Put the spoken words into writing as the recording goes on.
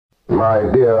My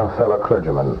dear fellow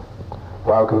clergymen,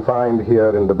 while confined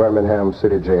here in the Birmingham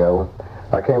City Jail,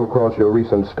 I came across your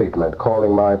recent statement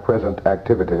calling my present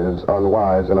activities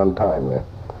unwise and untimely.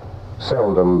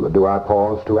 Seldom do I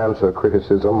pause to answer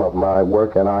criticism of my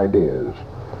work and ideas.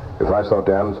 If I sought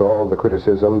to answer all the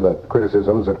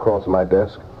criticisms that cross my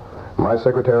desk, my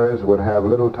secretaries would have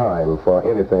little time for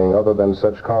anything other than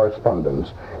such correspondence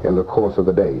in the course of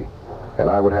the day, and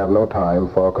I would have no time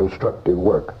for constructive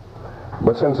work.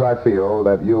 But since I feel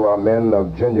that you are men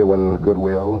of genuine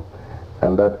goodwill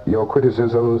and that your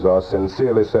criticisms are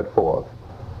sincerely set forth,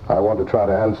 I want to try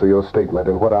to answer your statement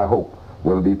in what I hope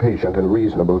will be patient and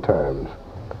reasonable terms.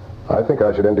 I think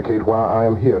I should indicate why I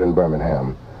am here in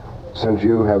Birmingham, since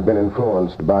you have been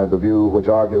influenced by the view which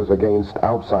argues against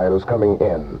outsiders coming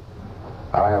in.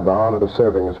 I have the honor of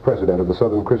serving as president of the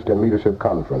Southern Christian Leadership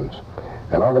Conference,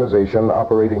 an organization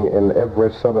operating in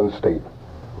every southern state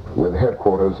with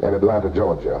headquarters in Atlanta,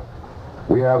 Georgia.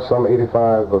 We have some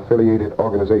 85 affiliated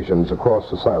organizations across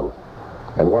the South,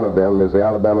 and one of them is the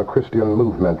Alabama Christian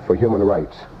Movement for Human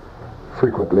Rights.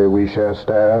 Frequently, we share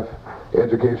staff,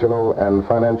 educational, and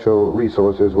financial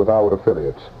resources with our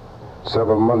affiliates.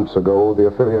 Several months ago, the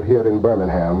affiliate here in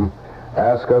Birmingham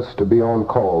asked us to be on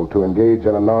call to engage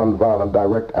in a nonviolent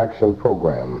direct action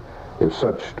program, if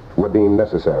such were deemed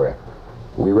necessary.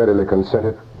 We readily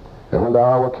consented, and when the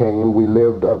hour came, we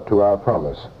lived up to our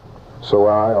promise. So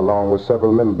I, along with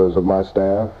several members of my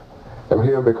staff, am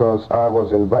here because I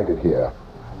was invited here.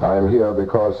 I am here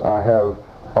because I have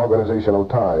organizational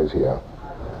ties here.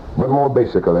 But more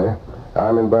basically,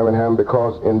 I'm in Birmingham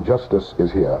because injustice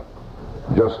is here.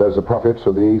 Just as the prophets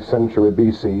of the 8th century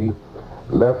BC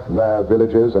left their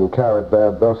villages and carried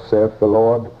their "Thus saith the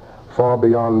Lord" far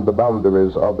beyond the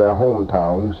boundaries of their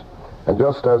hometowns, and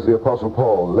just as the Apostle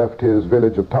Paul left his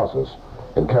village of Tarsus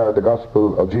and carried the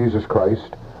gospel of Jesus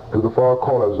Christ to the far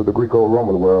corners of the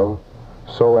Greco-Roman world,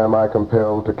 so am I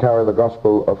compelled to carry the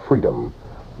gospel of freedom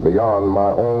beyond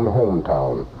my own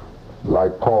hometown.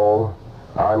 Like Paul,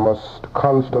 I must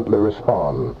constantly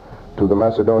respond to the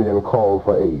Macedonian call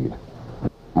for aid.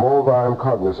 Moreover, I am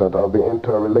cognizant of the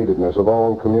interrelatedness of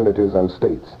all communities and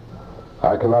states.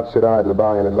 I cannot sit idly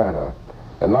by in Atlanta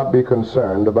and not be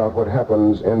concerned about what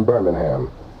happens in Birmingham.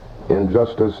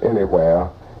 Injustice anywhere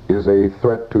is a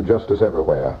threat to justice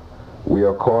everywhere. We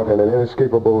are caught in an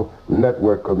inescapable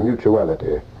network of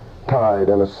mutuality, tied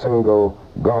in a single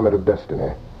garment of destiny.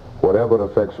 Whatever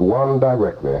affects one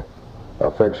directly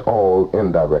affects all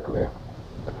indirectly.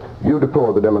 You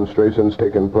deplore the demonstrations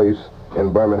taking place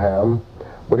in Birmingham,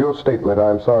 but your statement,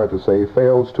 I am sorry to say,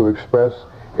 fails to express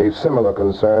a similar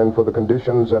concern for the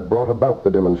conditions that brought about the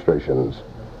demonstrations.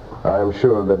 I am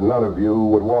sure that none of you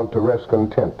would want to rest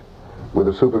content with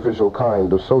a superficial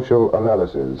kind of social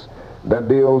analysis that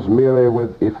deals merely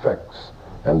with effects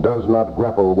and does not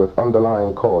grapple with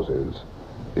underlying causes.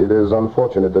 It is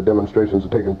unfortunate that demonstrations are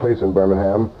taking place in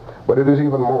Birmingham, but it is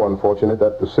even more unfortunate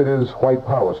that the city's white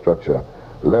power structure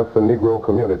left the Negro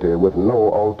community with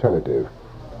no alternative.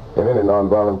 In any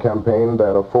nonviolent campaign,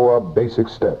 there are 4 basic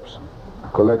steps: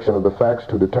 collection of the facts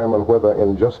to determine whether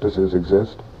injustices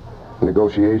exist,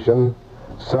 negotiation,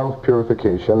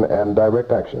 self-purification, and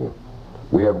direct action.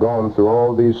 We have gone through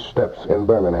all these steps in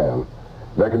Birmingham.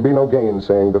 There can be no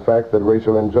gainsaying the fact that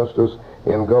racial injustice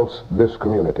engulfs this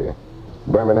community.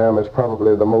 Birmingham is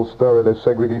probably the most thoroughly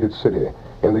segregated city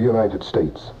in the United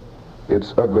States.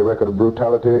 Its ugly record of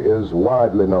brutality is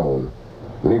widely known.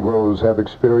 Negroes have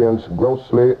experienced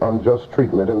grossly unjust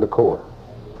treatment in the court.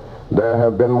 There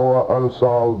have been more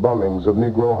unsolved bombings of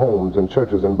Negro homes and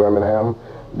churches in Birmingham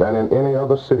than in any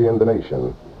other city in the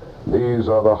nation. These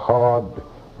are the hard,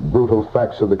 brutal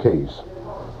facts of the case.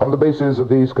 On the basis of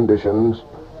these conditions,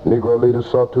 Negro leaders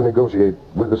sought to negotiate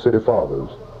with the city fathers,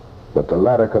 but the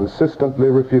latter consistently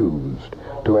refused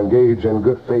to engage in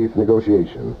good faith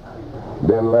negotiation.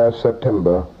 Then last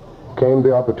September came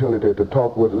the opportunity to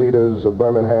talk with leaders of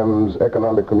Birmingham's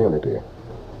economic community.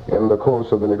 In the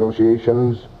course of the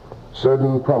negotiations,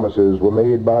 certain promises were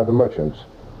made by the merchants,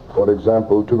 for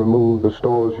example, to remove the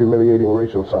store's humiliating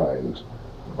racial signs.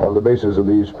 On the basis of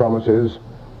these promises,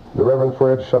 the Reverend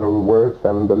Fred Shuttlesworth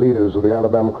and the leaders of the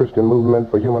Alabama Christian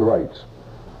Movement for Human Rights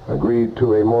agreed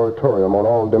to a moratorium on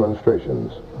all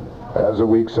demonstrations. As the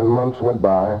weeks and months went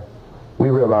by, we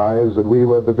realized that we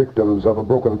were the victims of a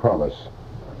broken promise.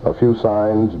 A few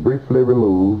signs, briefly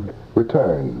removed,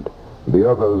 returned. The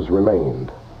others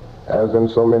remained. As in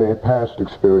so many past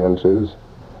experiences,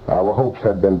 our hopes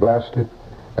had been blasted,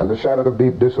 and the shadow of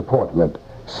deep disappointment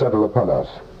settled upon us.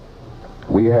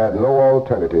 We had no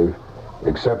alternative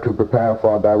except to prepare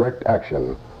for direct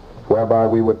action, whereby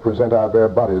we would present our bare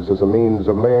bodies as a means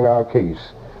of laying our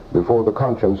case before the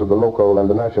conscience of the local and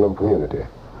the national community.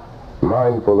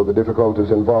 Mindful of the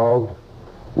difficulties involved,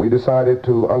 we decided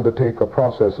to undertake a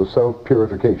process of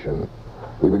self-purification.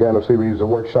 We began a series of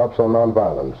workshops on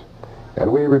nonviolence,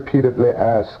 and we repeatedly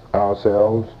asked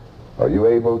ourselves, are you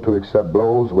able to accept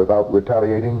blows without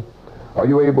retaliating? Are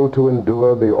you able to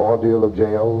endure the ordeal of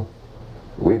jail?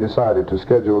 We decided to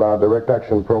schedule our direct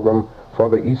action program for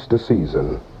the Easter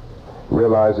season,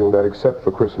 realizing that except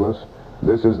for Christmas,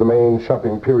 this is the main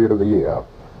shopping period of the year.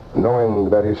 Knowing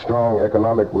that a strong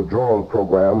economic withdrawal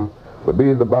program would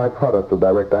be the byproduct of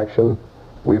direct action,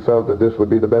 we felt that this would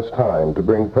be the best time to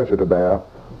bring pressure to bear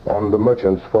on the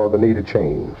merchants for the needed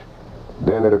change.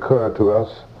 Then it occurred to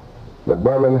us that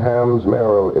Birmingham's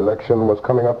mayoral election was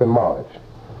coming up in March,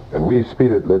 and we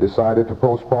speedily decided to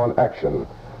postpone action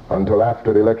until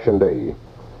after Election Day.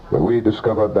 When we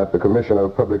discovered that the Commissioner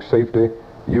of Public Safety,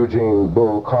 Eugene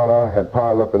Bull Connor, had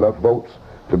piled up enough votes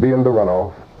to be in the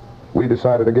runoff, we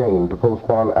decided again to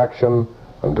postpone action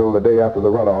until the day after the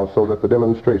runoff so that the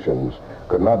demonstrations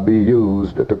could not be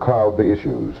used to cloud the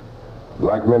issues.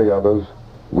 Like many others,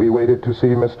 we waited to see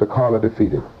Mr. Connor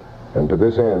defeated, and to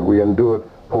this end we endured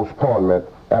postponement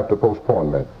after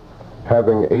postponement.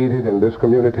 Having aided in this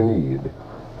community need,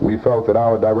 we felt that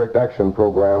our direct action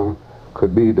program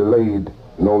could be delayed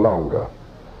no longer.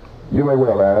 You may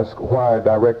well ask, why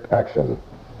direct action?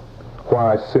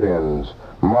 Why sit-ins,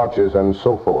 marches, and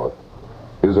so forth?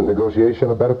 Isn't negotiation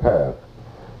a better path?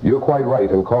 You're quite right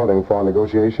in calling for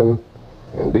negotiation.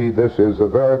 Indeed, this is the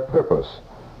very purpose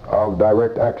of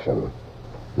direct action.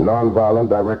 Nonviolent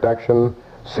direct action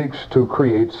seeks to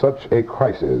create such a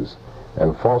crisis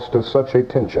and foster such a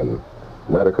tension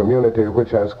that a community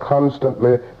which has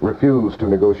constantly refused to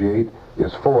negotiate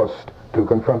is forced to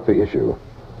confront the issue.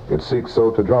 It seeks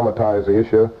so to dramatize the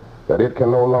issue that it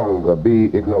can no longer be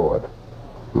ignored.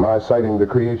 My citing the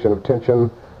creation of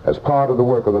tension as part of the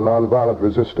work of the nonviolent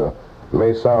resistor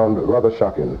may sound rather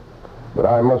shocking, but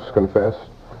I must confess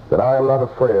that I am not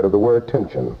afraid of the word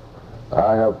tension.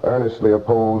 I have earnestly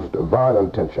opposed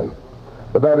violent tension,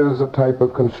 but that is a type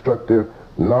of constructive,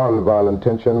 nonviolent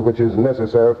tension which is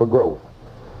necessary for growth.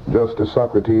 Just as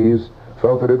Socrates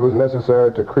felt that it was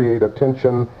necessary to create a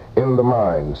tension in the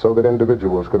mind so that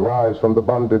individuals could rise from the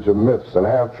bondage of myths and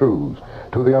half-truths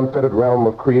to the unfettered realm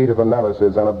of creative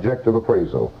analysis and objective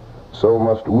appraisal, so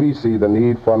must we see the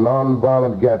need for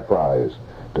nonviolent gadflies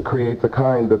to create the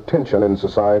kind of tension in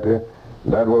society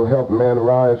that will help men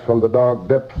rise from the dark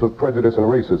depths of prejudice and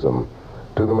racism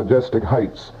to the majestic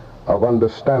heights of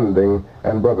understanding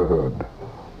and brotherhood.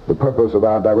 The purpose of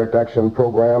our direct action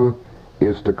program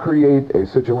is to create a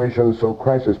situation so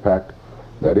crisis-packed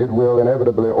that it will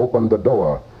inevitably open the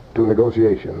door to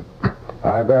negotiation.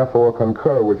 I therefore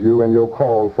concur with you in your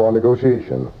call for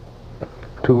negotiation.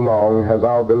 Too long has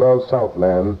our beloved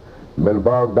Southland been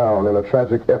bogged down in a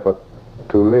tragic effort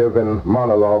to live in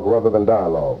monologue rather than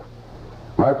dialogue.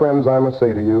 My friends, I must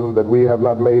say to you that we have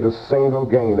not made a single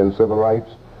gain in civil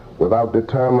rights without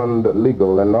determined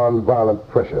legal and nonviolent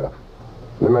pressure.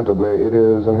 Lamentably, it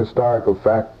is an historical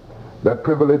fact that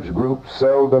privileged groups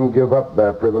seldom give up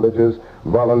their privileges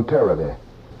voluntarily.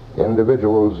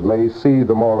 Individuals may see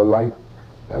the moral light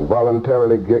and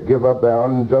voluntarily give up their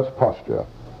unjust posture.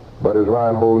 But as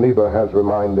Reinhold Niebuhr has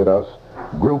reminded us,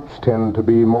 groups tend to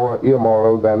be more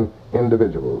immoral than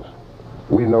individuals.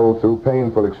 We know through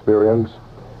painful experience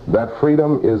that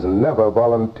freedom is never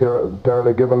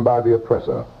voluntarily given by the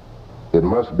oppressor. It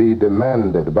must be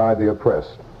demanded by the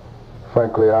oppressed.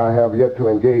 Frankly, I have yet to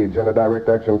engage in a direct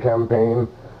action campaign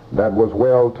that was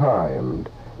well-timed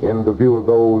in the view of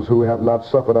those who have not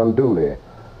suffered unduly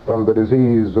from the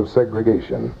disease of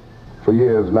segregation. For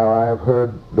years now I have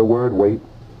heard the word wait.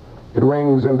 It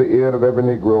rings in the ear of every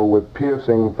Negro with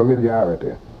piercing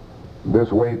familiarity.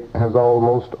 This wait has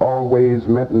almost always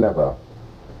meant never.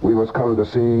 We must come to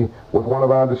see with one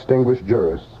of our distinguished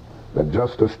jurists that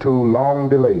justice too long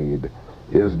delayed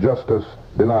is justice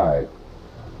denied.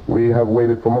 We have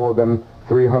waited for more than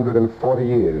 340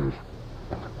 years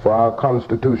for our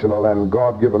constitutional and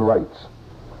God-given rights.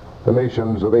 The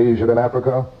nations of Asia and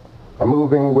Africa are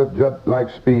moving with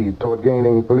jet-like speed toward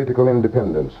gaining political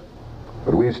independence,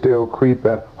 but we still creep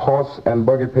at horse and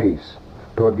buggy pace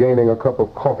toward gaining a cup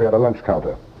of coffee at a lunch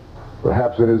counter.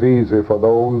 Perhaps it is easy for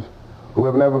those who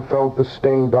have never felt the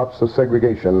sting dots of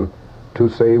segregation to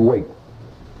say wait.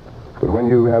 But when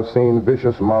you have seen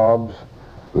vicious mobs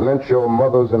lynch your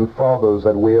mothers and fathers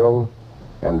at will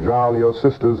and drown your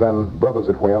sisters and brothers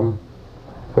at whim,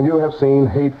 when you have seen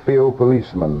hate-filled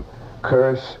policemen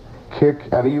curse, kick,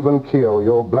 and even kill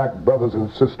your black brothers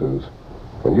and sisters,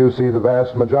 when you see the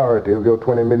vast majority of your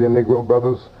 20 million Negro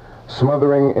brothers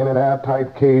smothering in an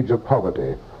airtight cage of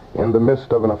poverty in the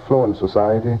midst of an affluent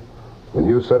society, when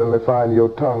you suddenly find your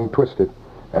tongue twisted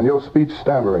and your speech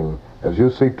stammering as you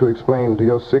seek to explain to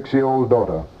your 6-year-old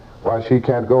daughter why she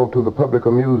can't go to the public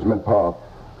amusement park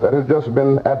that has just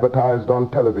been advertised on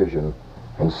television,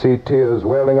 and see tears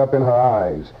welling up in her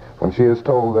eyes when she is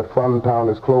told that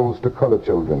Funtown is closed to colored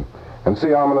children, and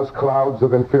see ominous clouds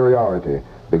of inferiority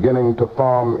beginning to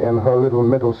form in her little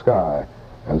mental sky,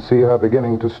 and see her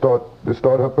beginning to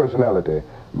distort her personality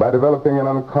by developing an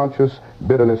unconscious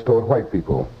bitterness toward white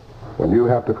people. When you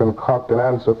have to concoct an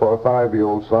answer for a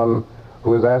 5-year-old son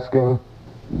who is asking,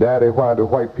 "Daddy, why do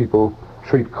white people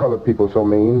treat colored people so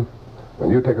mean?" When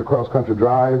you take a cross-country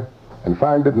drive and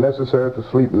find it necessary to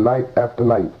sleep night after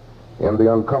night in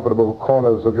the uncomfortable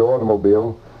corners of your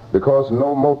automobile because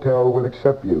no motel will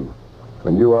accept you.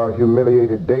 When you are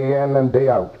humiliated day in and day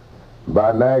out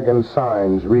by nagging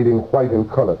signs reading white and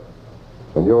colored.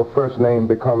 When your first name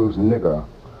becomes nigger,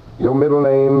 your middle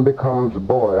name becomes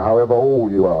boy, however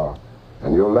old you are,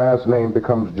 and your last name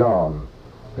becomes John,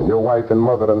 and your wife and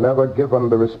mother are never given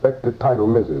the respected title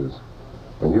Mrs.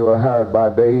 When you are harried by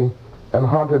day and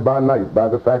haunted by night by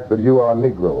the fact that you are a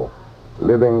Negro,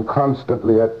 living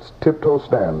constantly at tiptoe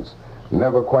stance,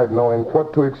 never quite knowing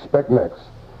what to expect next,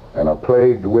 and are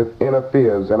plagued with inner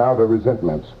fears and outer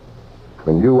resentments.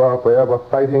 When you are forever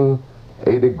fighting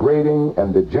a degrading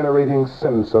and degenerating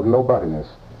sense of nobodiness,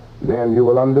 then you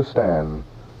will understand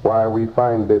why we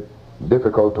find it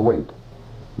difficult to wait.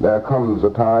 There comes a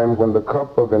time when the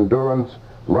cup of endurance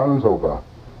runs over,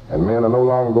 and men are no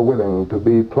longer willing to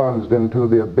be plunged into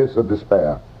the abyss of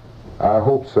despair. I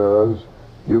hope, sirs,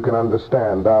 you can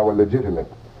understand our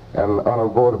legitimate and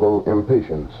unavoidable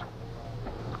impatience.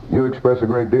 You express a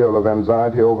great deal of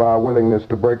anxiety over our willingness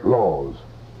to break laws.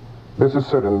 This is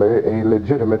certainly a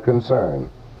legitimate concern.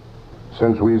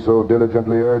 Since we so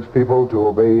diligently urge people to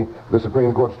obey the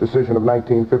Supreme Court's decision of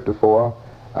 1954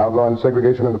 outlawing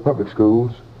segregation in the public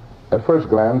schools, at first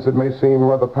glance it may seem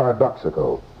rather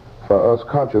paradoxical for us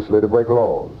consciously to break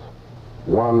laws.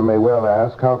 One may well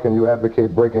ask, how can you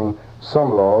advocate breaking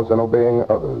some laws and obeying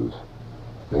others?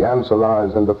 The answer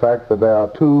lies in the fact that there are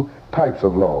two types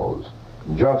of laws,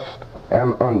 just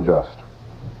and unjust.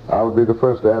 I would be the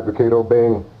first to advocate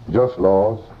obeying just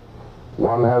laws.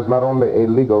 One has not only a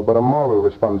legal but a moral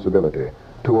responsibility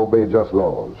to obey just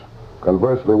laws.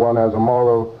 Conversely, one has a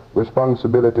moral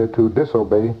responsibility to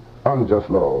disobey unjust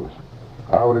laws.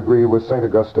 I would agree with St.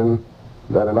 Augustine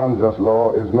that an unjust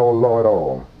law is no law at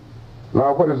all.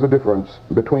 Now, what is the difference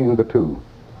between the two?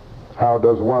 How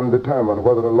does one determine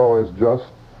whether the law is just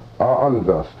or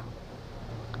unjust?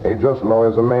 A just law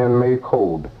is a man-made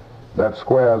code that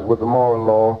squares with the moral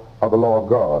law of the law of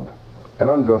God. An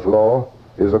unjust law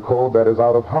is a code that is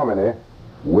out of harmony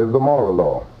with the moral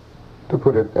law. To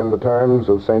put it in the terms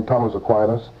of St. Thomas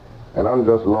Aquinas, an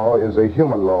unjust law is a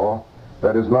human law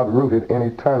that is not rooted in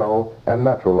eternal and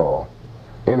natural law.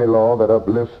 Any law that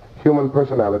uplifts human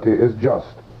personality is just.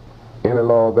 Any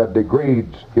law that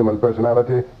degrades human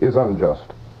personality is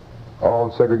unjust.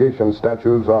 All segregation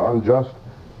statutes are unjust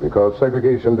because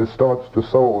segregation distorts the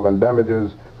soul and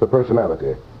damages the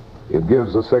personality. It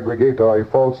gives the segregator a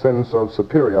false sense of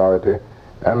superiority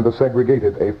and the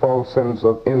segregated a false sense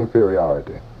of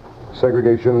inferiority.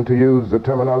 Segregation, to use the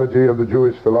terminology of the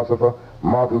Jewish philosopher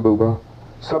Martin Buber,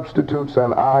 substitutes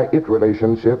an I-it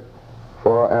relationship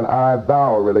for an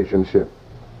I-thou relationship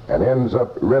and ends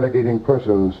up relegating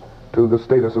persons to the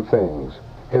status of things.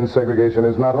 Hence, segregation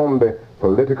is not only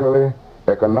politically,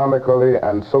 economically,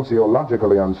 and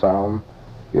sociologically unsound,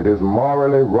 it is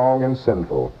morally wrong and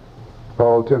sinful.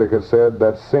 Paul Tillich has said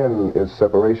that sin is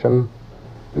separation,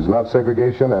 is not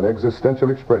segregation, an existential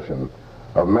expression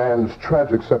of man's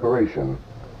tragic separation,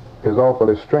 his awful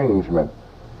estrangement,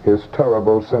 his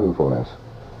terrible sinfulness.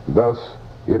 Thus,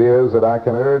 it is that I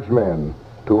can urge men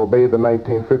to obey the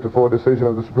 1954 decision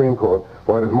of the Supreme Court,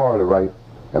 for it is morally right,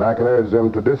 and I can urge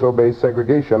them to disobey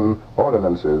segregation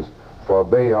ordinances, for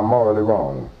they are morally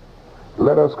wrong.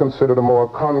 Let us consider the more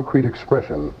concrete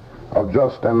expression of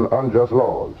just and unjust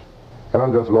laws. An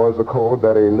unjust law is a code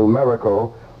that a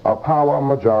numerical or power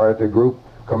majority group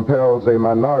compels a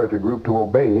minority group to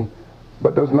obey,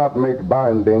 but does not make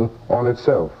binding on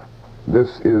itself.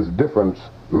 This is difference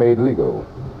made legal.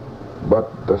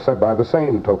 But by the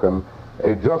same token,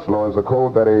 a just law is a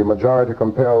code that a majority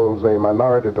compels a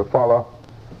minority to follow,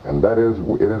 and that is,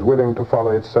 it is willing to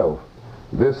follow itself.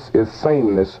 This is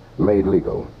sameness made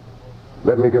legal.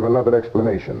 Let me give another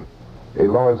explanation. A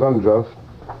law is unjust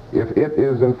if it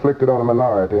is inflicted on a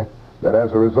minority that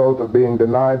as a result of being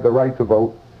denied the right to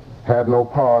vote had no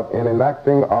part in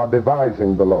enacting or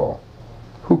devising the law.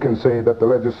 Who can say that the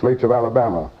legislature of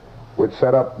Alabama, which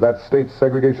set up that state's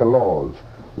segregation laws,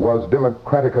 was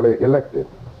democratically elected?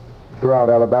 Throughout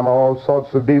Alabama, all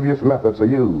sorts of devious methods are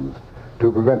used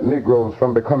to prevent Negroes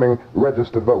from becoming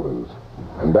registered voters.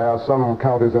 And there are some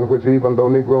counties in which, even though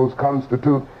Negroes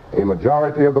constitute a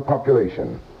majority of the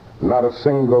population, not a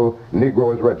single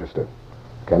Negro is registered.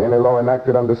 Can any law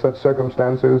enacted under such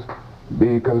circumstances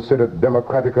be considered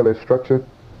democratically structured?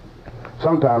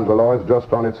 Sometimes a law is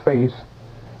just on its face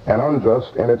and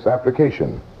unjust in its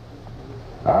application.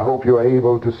 I hope you are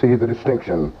able to see the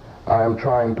distinction I am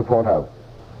trying to point out.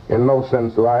 In no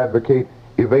sense do I advocate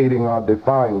evading or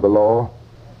defying the law,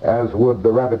 as would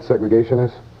the rabid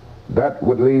segregationists. That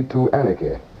would lead to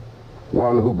anarchy.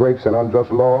 One who breaks an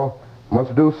unjust law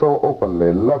must do so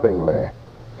openly, lovingly,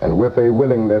 and with a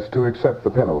willingness to accept the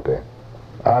penalty.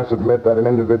 I submit that an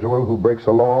individual who breaks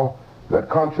a law that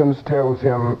conscience tells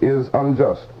him is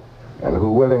unjust, and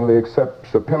who willingly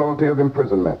accepts a penalty of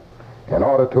imprisonment in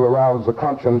order to arouse the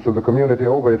conscience of the community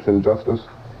over its injustice,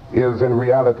 is in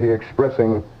reality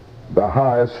expressing the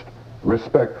highest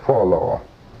respect for law.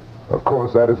 Of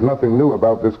course, that is nothing new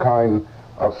about this kind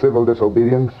of civil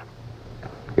disobedience.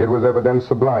 It was evident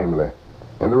sublimely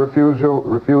in the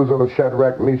refusal of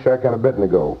Shadrach, Meshach, and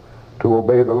Abednego to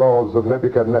obey the laws of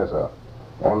Nebuchadnezzar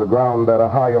on the ground that a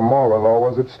higher moral law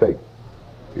was at stake.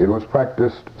 It was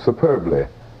practiced superbly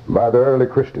by the early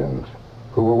Christians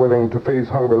who were willing to face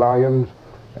hungry lions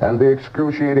and the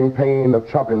excruciating pain of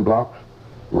chopping blocks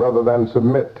rather than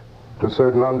submit to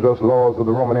certain unjust laws of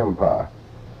the Roman Empire.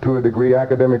 To a degree,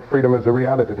 academic freedom is a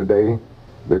reality today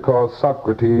because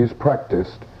Socrates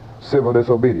practiced civil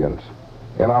disobedience.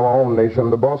 In our own nation,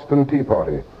 the Boston Tea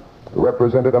Party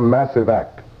represented a massive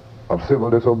act of civil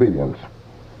disobedience.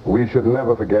 We should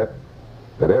never forget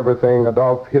that everything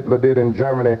Adolf Hitler did in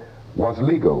Germany was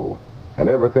legal, and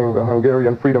everything the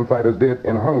Hungarian freedom fighters did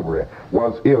in Hungary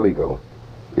was illegal.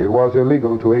 It was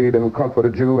illegal to aid and comfort a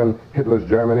Jew in Hitler's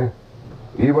Germany.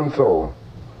 Even so,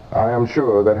 I am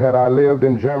sure that had I lived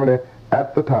in Germany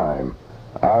at the time,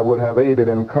 I would have aided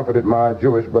and comforted my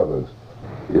Jewish brothers.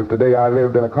 If today I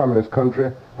lived in a communist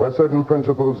country where certain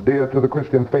principles dear to the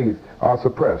Christian faith are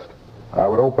suppressed, I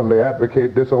would openly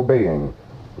advocate disobeying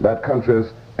that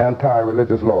country's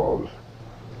anti-religious laws.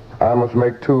 I must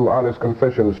make two honest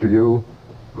confessions to you,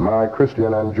 my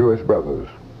Christian and Jewish brothers.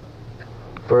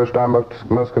 First, I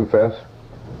must confess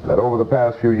that over the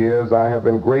past few years I have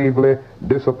been gravely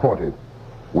disappointed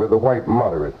with the white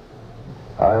moderate.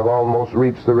 I have almost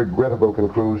reached the regrettable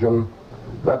conclusion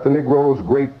that the Negro's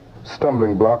great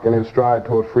stumbling block in his stride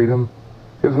toward freedom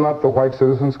is not the white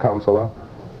citizens' counselor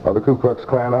or the Ku Klux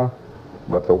Klaner,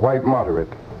 but the white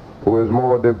moderate who is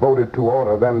more devoted to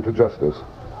order than to justice,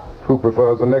 who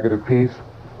prefers a negative peace,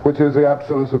 which is the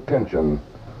absence of tension,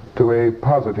 to a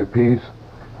positive peace,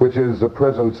 which is the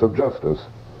presence of justice,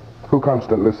 who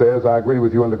constantly says, I agree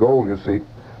with you in the goal you seek,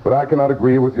 but I cannot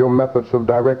agree with your methods of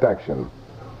direct action,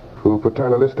 who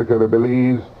paternalistically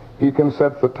believes he can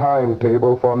set the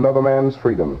timetable for another man's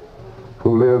freedom,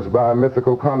 who lives by a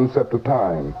mythical concept of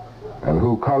time, and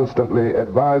who constantly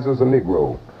advises a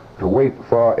Negro to wait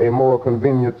for a more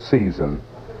convenient season.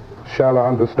 Shallow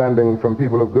understanding from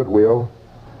people of goodwill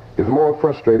is more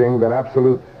frustrating than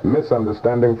absolute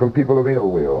misunderstanding from people of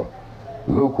ill will.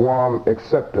 Lukewarm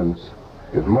acceptance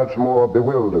is much more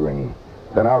bewildering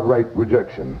than outright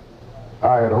rejection.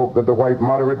 I had hoped that the white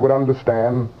moderate would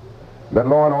understand that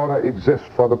law and order exists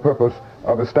for the purpose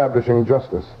of establishing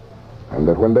justice, and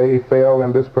that when they fail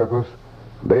in this purpose,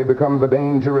 they become the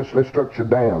dangerously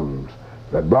structured dams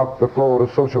that block the flow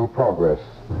of social progress.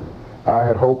 I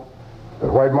had hoped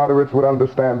that white moderates would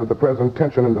understand that the present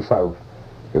tension in the South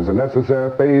is a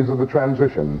necessary phase of the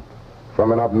transition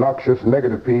from an obnoxious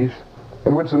negative peace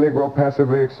in which the Negro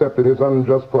passively accepted his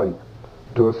unjust plight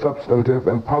to a substantive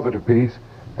and positive peace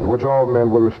in which all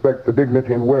men will respect the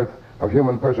dignity and worth of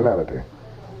human personality.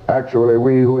 Actually,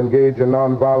 we who engage in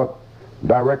nonviolent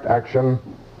direct action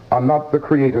are not the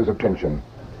creators of tension.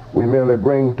 We merely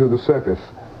bring to the surface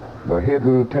the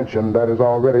hidden tension that is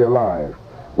already alive.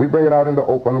 We bring it out in the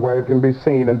open where it can be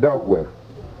seen and dealt with,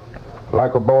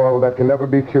 like a boil that can never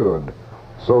be cured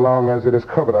so long as it is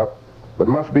covered up, but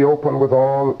must be open with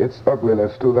all its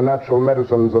ugliness to the natural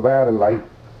medicines of air and light.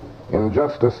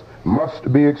 Injustice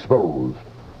must be exposed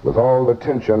with all the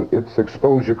tension its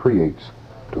exposure creates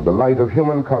to the light of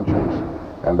human conscience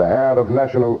and the air of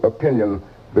national opinion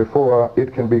before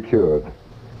it can be cured.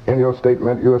 In your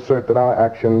statement, you assert that our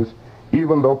actions,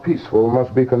 even though peaceful,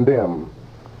 must be condemned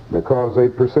because they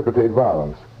precipitate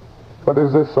violence. But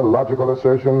is this a logical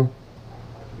assertion?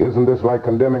 Isn't this like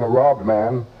condemning a robbed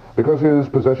man because his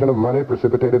possession of money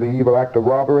precipitated the evil act of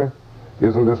robbery?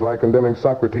 Isn't this like condemning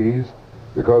Socrates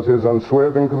because his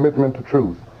unswerving commitment to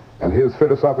truth and his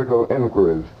philosophical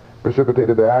inquiries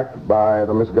precipitated the act by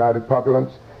the misguided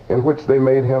populace in which they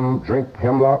made him drink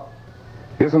hemlock?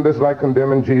 Isn't this like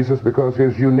condemning Jesus because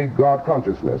his unique God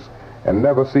consciousness and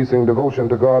never ceasing devotion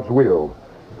to God's will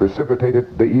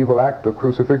precipitated the evil act of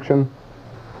crucifixion?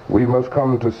 We must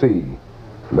come to see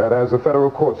that, as the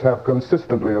federal courts have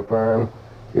consistently affirmed,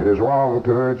 it is wrong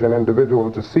to urge an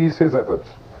individual to cease his efforts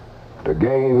to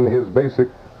gain his basic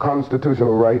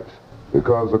constitutional rights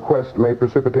because the quest may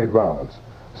precipitate violence.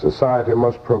 Society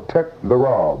must protect the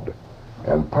robbed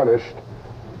and punish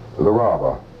the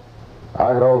robber.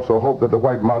 I had also hoped that the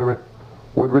white moderate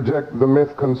would reject the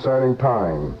myth concerning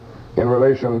time in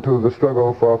relation to the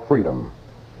struggle for freedom.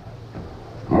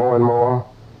 More and more,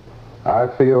 I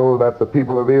feel that the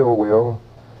people of ill will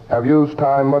have used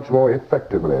time much more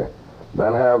effectively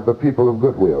than have the people of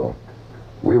goodwill.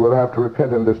 We will have to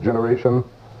repent in this generation,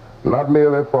 not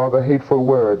merely for the hateful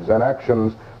words and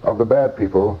actions of the bad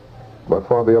people, but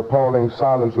for the appalling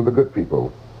silence of the good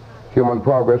people. Human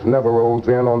progress never rolls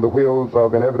in on the wheels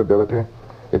of inevitability.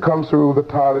 It comes through the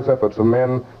tireless efforts of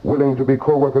men willing to be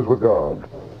co-workers with God.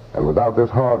 And without this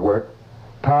hard work,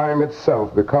 time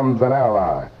itself becomes an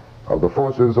ally of the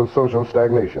forces of social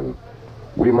stagnation.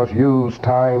 We must use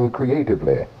time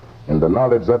creatively in the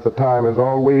knowledge that the time is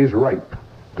always ripe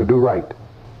to do right.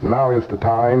 Now is the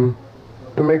time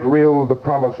to make real the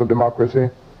promise of democracy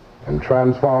and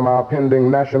transform our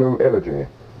pending national elegy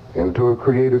into a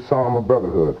creative psalm of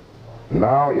brotherhood.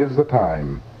 Now is the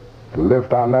time to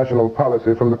lift our national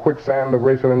policy from the quicksand of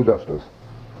racial injustice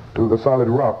to the solid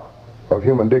rock of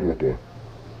human dignity.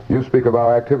 You speak of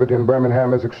our activity in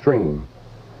Birmingham as extreme.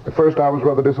 At first I was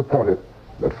rather disappointed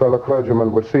that fellow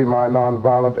clergymen would see my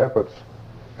nonviolent efforts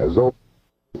as though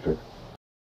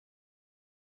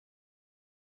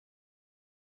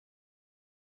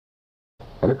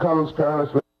and it comes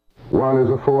perilously. One is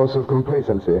a force of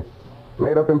complacency,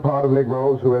 made up in part of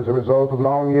Negroes who, as a result of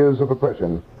long years of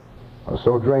oppression, are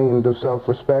so drained of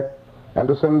self-respect and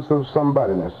a sense of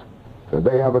somebodyness that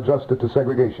they have adjusted to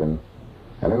segregation,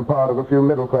 and in part of a few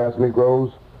middle-class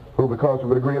Negroes who, because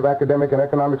of a degree of academic and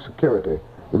economic security,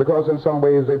 and because in some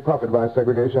ways they profit by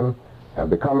segregation, have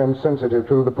become insensitive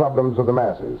to the problems of the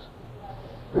masses.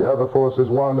 The other force is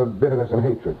one of bitterness and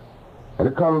hatred, and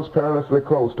it comes perilously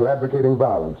close to advocating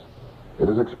violence. It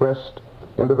is expressed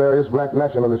in the various black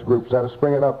nationalist groups that are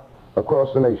springing up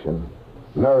across the nation.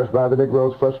 Nourished by the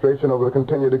Negro's frustration over the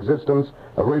continued existence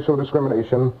of racial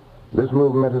discrimination, this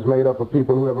movement is made up of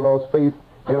people who have lost faith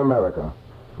in America,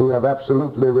 who have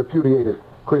absolutely repudiated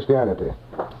Christianity,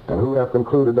 and who have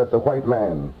concluded that the white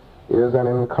man is an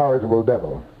incorrigible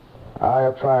devil. I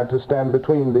have tried to stand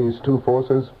between these two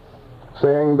forces,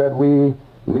 saying that we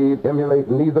need emulate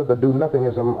neither the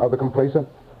do-nothingism of the complacent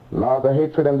nor the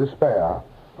hatred and despair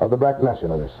of the black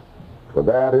nationalists, for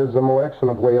that is a more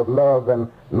excellent way of love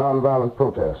and nonviolent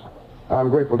protest. I'm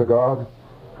grateful to God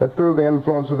that through the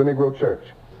influence of the Negro Church,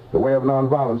 the way of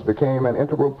nonviolence became an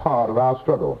integral part of our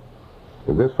struggle.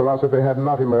 If this philosophy had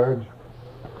not emerged,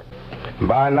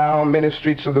 by now many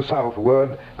streets of the South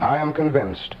would, I am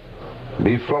convinced,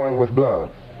 be flowing with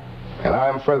blood. And I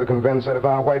am further convinced that if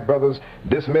our white brothers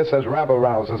dismiss as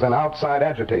rabble-rousers and outside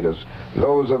agitators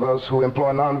those of us who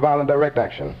employ nonviolent direct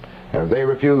action, and if they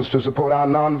refuse to support our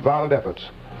nonviolent efforts,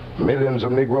 millions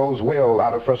of Negroes will,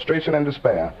 out of frustration and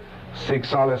despair, seek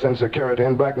solace and security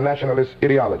in black nationalist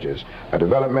ideologies, a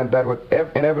development that would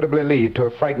inevitably lead to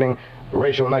a frightening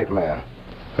racial nightmare.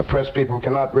 Oppressed people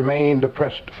cannot remain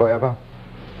depressed forever.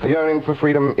 The yearning for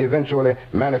freedom eventually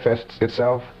manifests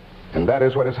itself, and that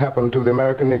is what has happened to the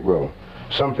American Negro.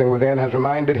 Something within has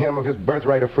reminded him of his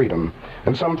birthright of freedom,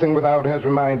 and something without has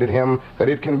reminded him that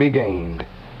it can be gained.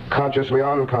 Consciously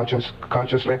or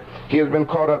unconsciously, he has been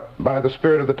caught up by the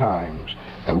spirit of the times,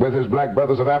 and with his black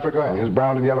brothers of Africa and his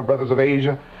brown and yellow brothers of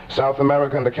Asia, South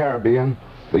America, and the Caribbean,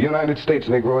 the United States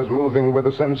Negro is moving with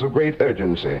a sense of great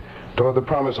urgency toward the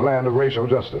promised land of racial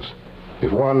justice.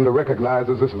 If one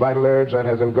recognizes this vital urge that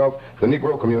has engulfed the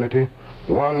Negro community,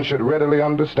 one should readily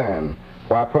understand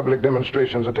why public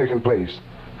demonstrations are taking place.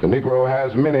 The Negro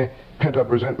has many pent-up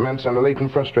resentments and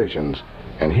latent frustrations,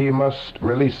 and he must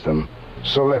release them.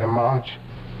 So let him march,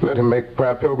 let him make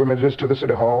prayer pilgrimages to the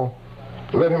City Hall,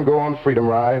 let him go on freedom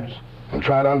rides, and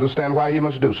try to understand why he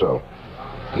must do so.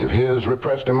 If his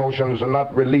repressed emotions are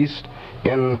not released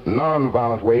in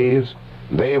non-violent ways,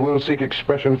 they will seek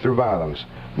expression through violence.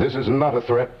 This is not a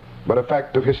threat, but a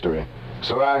fact of history.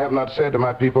 So I have not said to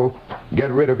my people, get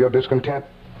rid of your discontent.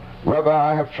 Rather,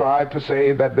 I have tried to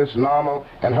say that this normal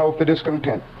and healthy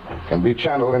discontent can be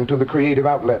channeled into the creative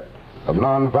outlet of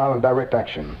nonviolent direct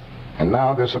action. and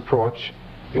now this approach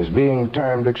is being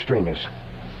termed extremist.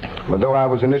 But though I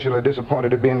was initially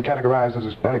disappointed at being categorized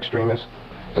as an extremist,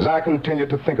 as I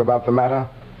continued to think about the matter,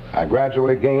 I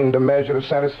gradually gained a measure of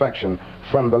satisfaction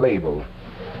from the label.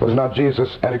 Was not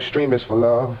Jesus an extremist for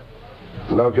love?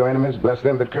 Love your enemies, bless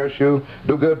them that curse you,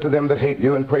 do good to them that hate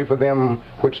you, and pray for them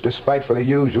which despitefully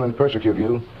use you and persecute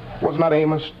you. Was not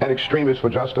Amos an extremist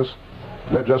for justice?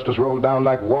 Let justice roll down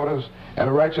like waters,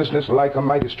 and righteousness like a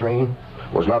mighty stream.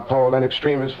 Was not Paul an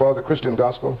extremist for the Christian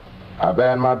gospel? I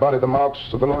bear in my body the marks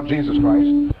of the Lord Jesus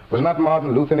Christ. Was not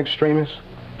Martin Luther an extremist?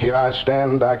 Here I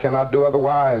stand, I cannot do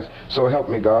otherwise, so help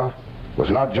me God. Was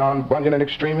not John Bunyan an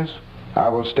extremist? I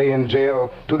will stay in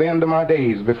jail to the end of my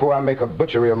days before I make a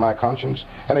butchery of my conscience.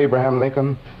 And Abraham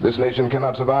Lincoln, this nation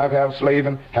cannot survive half slave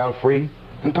and half free.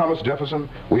 And Thomas Jefferson,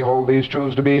 we hold these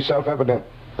truths to be self-evident,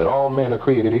 that all men are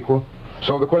created equal.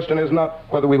 So the question is not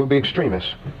whether we will be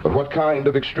extremists, but what kind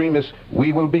of extremists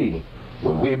we will be.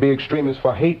 Will we be extremists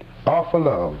for hate or for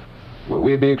love? Will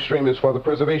we be extremists for the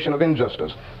preservation of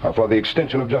injustice or for the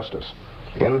extension of justice?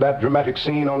 In that dramatic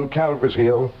scene on Calvary's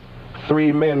Hill,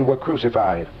 3 men were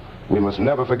crucified. We must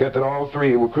never forget that all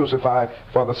 3 were crucified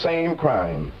for the same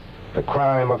crime, the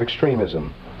crime of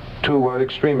extremism. 2 were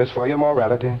extremists for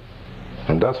immorality,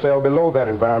 and thus fell below that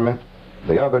environment.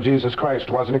 The other, Jesus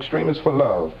Christ, was an extremist for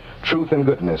love, truth, and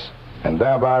goodness, and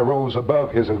thereby rose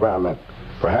above his environment.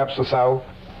 Perhaps the South,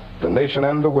 the nation,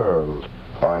 and the world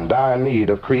are in dire need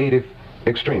of creative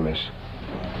extremists.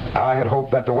 I had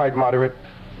hoped that the white moderate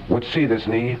would see this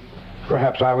need.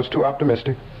 Perhaps I was too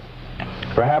optimistic.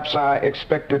 Perhaps I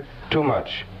expected too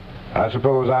much. I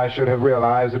suppose I should have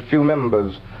realized that few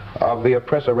members of the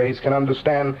oppressor race can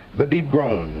understand the deep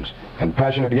groans and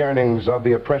passionate yearnings of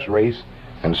the oppressed race,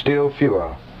 and still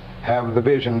fewer have the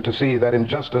vision to see that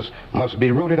injustice must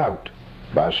be rooted out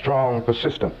by strong,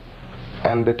 persistent,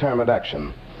 and determined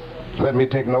action. Let me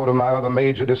take note of my other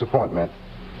major disappointment.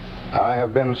 I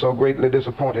have been so greatly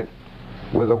disappointed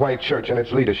with the white church and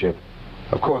its leadership.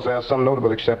 Of course, there are some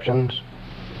notable exceptions,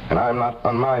 and I'm not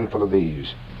unmindful of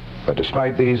these. But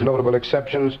despite these notable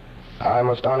exceptions, I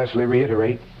must honestly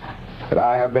reiterate that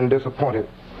I have been disappointed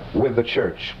with the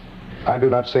church. I do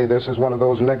not say this as one of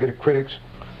those negative critics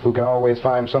who can always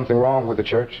find something wrong with the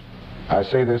church. I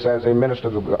say this as a minister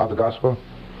of the gospel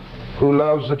who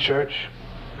loves the church,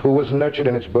 who was nurtured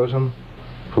in its bosom,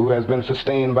 who has been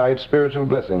sustained by its spiritual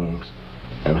blessings,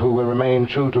 and who will remain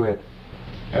true to it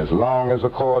as long as the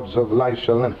cords of life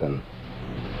shall lengthen.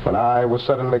 When I was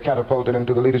suddenly catapulted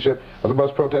into the leadership of the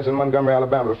bus protest in Montgomery,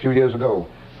 Alabama a few years ago,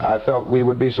 I felt we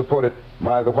would be supported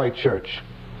by the white church.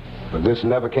 But this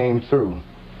never came through.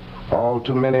 All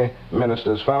too many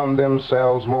ministers found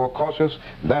themselves more cautious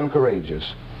than courageous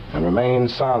and remained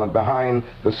silent behind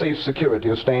the safe security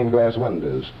of stained glass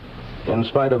windows. In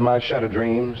spite of my shattered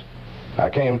dreams, I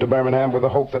came to Birmingham with the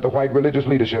hope that the white religious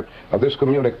leadership of this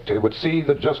community would see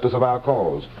the justice of our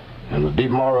cause, and with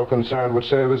deep moral concern would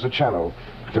serve as a channel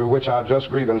through which our just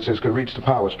grievances could reach the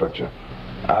power structure.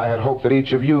 I had hoped that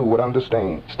each of you would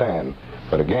understand,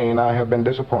 but again I have been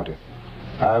disappointed.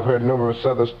 I have heard numerous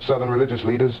southern religious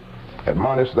leaders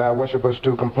admonish their worshipers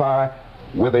to comply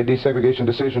with a desegregation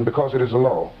decision because it is a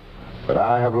law. But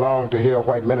I have longed to hear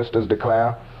white ministers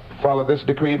declare, follow this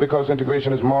decree because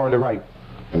integration is morally right,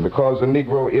 and because the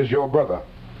Negro is your brother.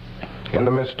 In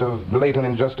the midst of blatant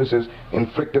injustices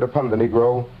inflicted upon the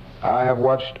Negro, I have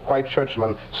watched white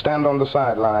churchmen stand on the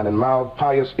sideline and mouth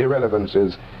pious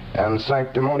irrelevances and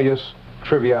sanctimonious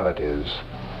trivialities.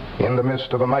 In the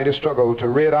midst of a mighty struggle to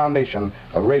rid our nation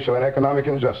of racial and economic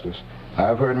injustice, I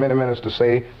have heard many ministers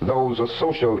say those are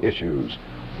social issues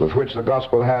with which the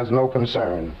gospel has no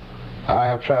concern. I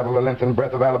have traveled the length and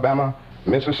breadth of Alabama,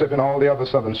 Mississippi, and all the other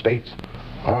southern states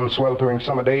on sweltering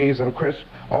summer days and crisp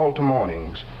autumn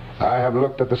mornings. I have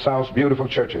looked at the South's beautiful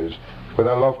churches with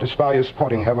their lofty spires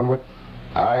pointing heavenward.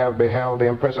 I have beheld the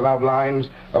impressive outlines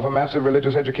of a massive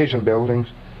religious education buildings.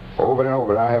 Over and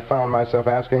over I have found myself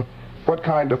asking, what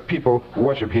kind of people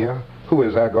worship here? Who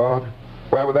is their God?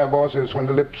 Where were their voices when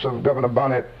the lips of Governor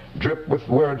Bonnet dripped with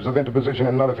words of interposition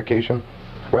and nullification?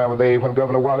 Where were they when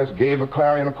Governor Wallace gave a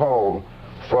clarion call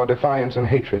for defiance and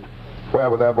hatred? Where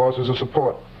were their voices of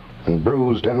support when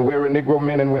bruised and weary Negro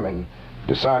men and women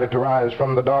decided to rise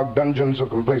from the dark dungeons of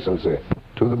complacency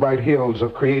to the bright hills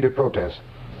of creative protest?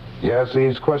 Yes,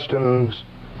 these questions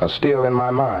are still in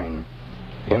my mind.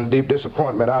 In deep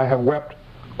disappointment, I have wept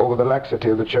over the laxity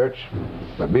of the church,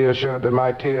 but be assured that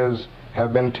my tears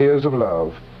have been tears of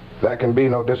love. There can be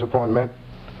no disappointment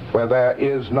where there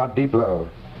is not deep love.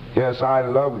 Yes, I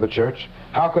love the church.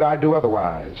 How could I do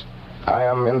otherwise? I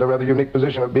am in the rather unique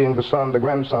position of being the son, the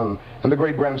grandson, and the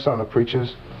great-grandson of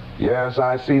preachers. Yes,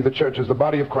 I see the church as the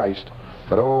body of Christ,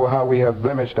 but oh, how we have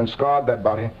blemished and scarred that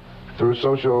body through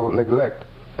social neglect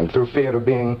and through fear of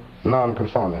being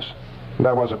nonconformists.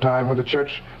 There was a time when the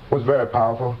church was very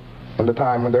powerful, and a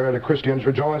time when the early Christians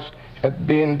rejoiced at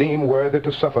being deemed worthy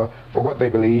to suffer for what they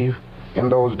believe. In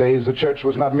those days, the church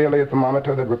was not merely a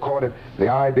thermometer that recorded the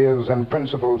ideas and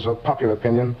principles of popular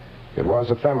opinion. It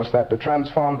was a thermostat that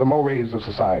transformed the mores of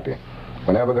society.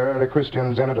 Whenever the early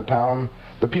Christians entered a town,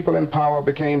 the people in power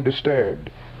became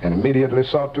disturbed and immediately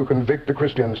sought to convict the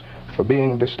Christians for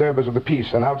being disturbers of the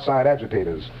peace and outside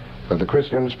agitators. But the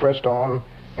Christians pressed on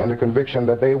in the conviction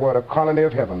that they were a colony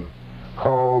of heaven,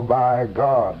 called by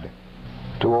God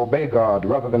to obey God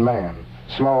rather than man.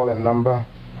 Small in number,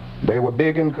 they were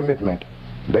big in commitment.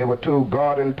 They were too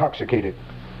God intoxicated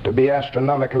to be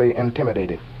astronomically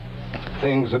intimidated.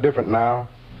 Things are different now.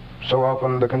 So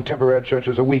often the contemporary church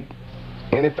is a weak,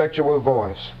 ineffectual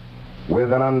voice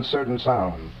with an uncertain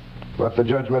sound. But the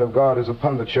judgment of God is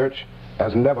upon the church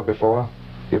as never before.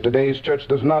 If today's church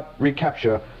does not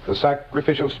recapture the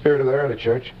sacrificial spirit of the early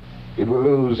church, it will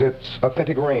lose its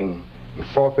authentic ring and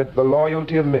forfeit the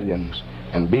loyalty of millions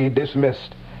and be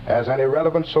dismissed as an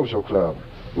irrelevant social club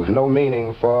with no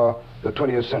meaning for the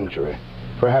 20th century.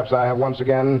 Perhaps I have once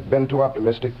again been too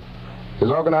optimistic. Is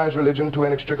organized religion too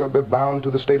inextricably bound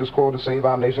to the status quo to save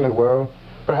our nation and world?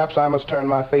 Perhaps I must turn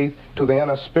my faith to the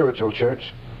inner spiritual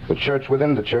church, the church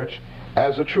within the church,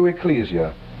 as the true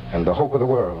ecclesia and the hope of the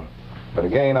world. But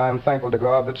again, I am thankful to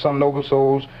God that some noble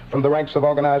souls from the ranks of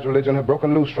organized religion have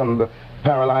broken loose from the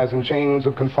paralyzing chains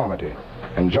of conformity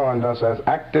and joined us as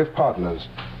active partners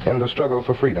in the struggle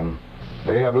for freedom.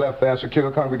 They have left their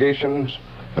secure congregations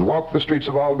and walked the streets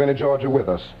of Albany, Georgia with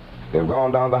us. They have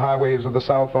gone down the highways of the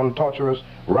South on torturous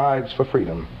rides for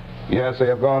freedom. Yes, they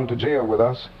have gone to jail with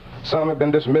us. Some have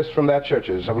been dismissed from their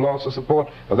churches, have lost the support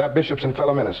of their bishops and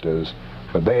fellow ministers,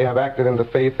 but they have acted in the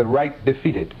faith that right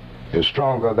defeated is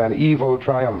stronger than evil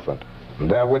triumphant. And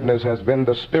their witness has been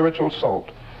the spiritual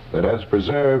salt that has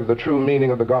preserved the true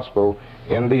meaning of the gospel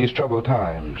in these troubled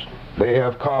times. They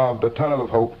have carved a tunnel of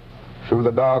hope through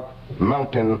the dark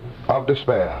mountain of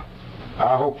despair.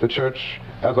 I hope the church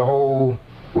as a whole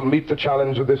will meet the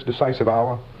challenge of this decisive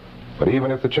hour. But even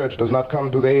if the church does not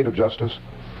come to the aid of justice,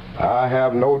 I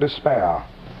have no despair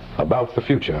about the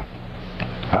future.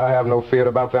 I have no fear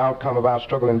about the outcome of our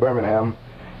struggle in Birmingham.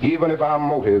 Even if our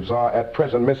motives are at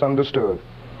present misunderstood,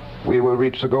 we will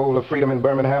reach the goal of freedom in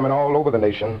Birmingham and all over the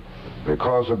nation,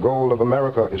 because the goal of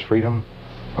America is freedom.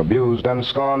 Abused and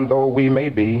scorned though we may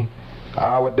be,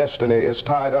 our destiny is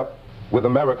tied up with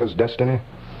America's destiny.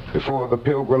 Before the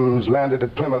Pilgrims landed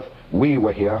at Plymouth, we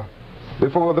were here.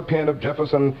 Before the pen of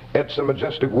Jefferson etched the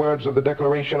majestic words of the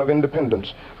Declaration of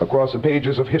Independence across the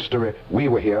pages of history, we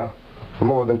were here. For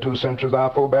more than 2 centuries,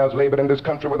 our forebears labored in this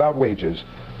country without wages.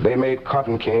 They made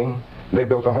cotton king. They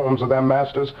built the homes of their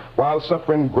masters while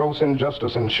suffering gross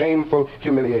injustice and shameful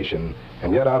humiliation.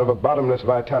 And yet out of a bottomless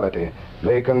vitality,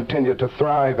 they continued to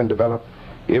thrive and develop.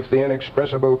 If the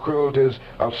inexpressible cruelties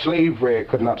of slavery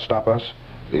could not stop us,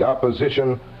 the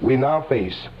opposition we now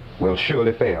face will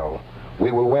surely fail.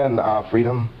 We will win our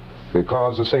freedom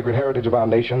because the sacred heritage of our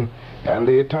nation and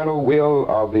the eternal will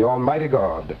of the Almighty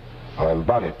God are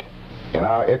embodied in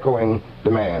our echoing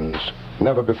demands.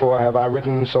 Never before have I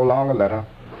written so long a letter.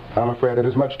 I'm afraid it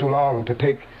is much too long to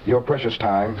take your precious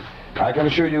time. I can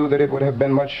assure you that it would have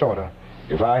been much shorter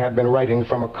if I had been writing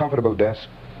from a comfortable desk.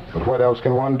 But what else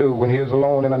can one do when he is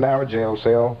alone in a narrow jail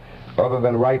cell other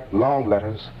than write long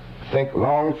letters, think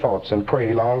long thoughts, and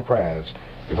pray long prayers?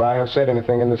 If I have said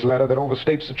anything in this letter that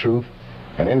overstates the truth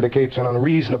and indicates an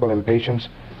unreasonable impatience,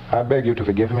 I beg you to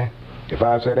forgive me. If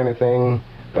I have said anything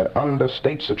that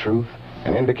understates the truth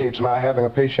and indicates my having a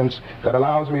patience that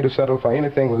allows me to settle for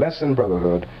anything less than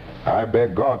brotherhood, I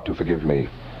beg God to forgive me.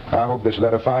 I hope this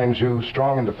letter finds you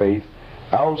strong in the faith.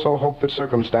 I also hope that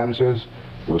circumstances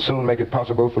will soon make it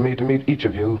possible for me to meet each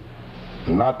of you,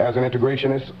 not as an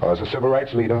integrationist or as a civil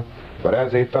rights leader, but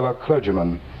as a fellow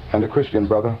clergyman and a Christian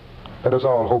brother. Let us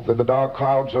all hope that the dark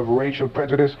clouds of racial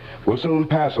prejudice will soon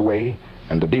pass away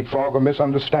and the deep fog of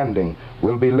misunderstanding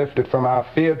will be lifted from our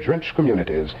fear-drenched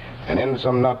communities, and in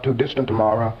some not too distant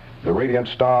tomorrow, the radiant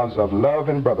stars of love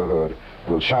and brotherhood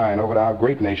will shine over our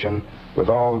great nation with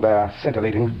all their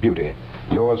scintillating beauty.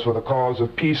 Yours for the cause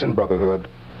of peace and brotherhood,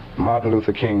 Martin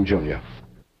Luther King, Jr.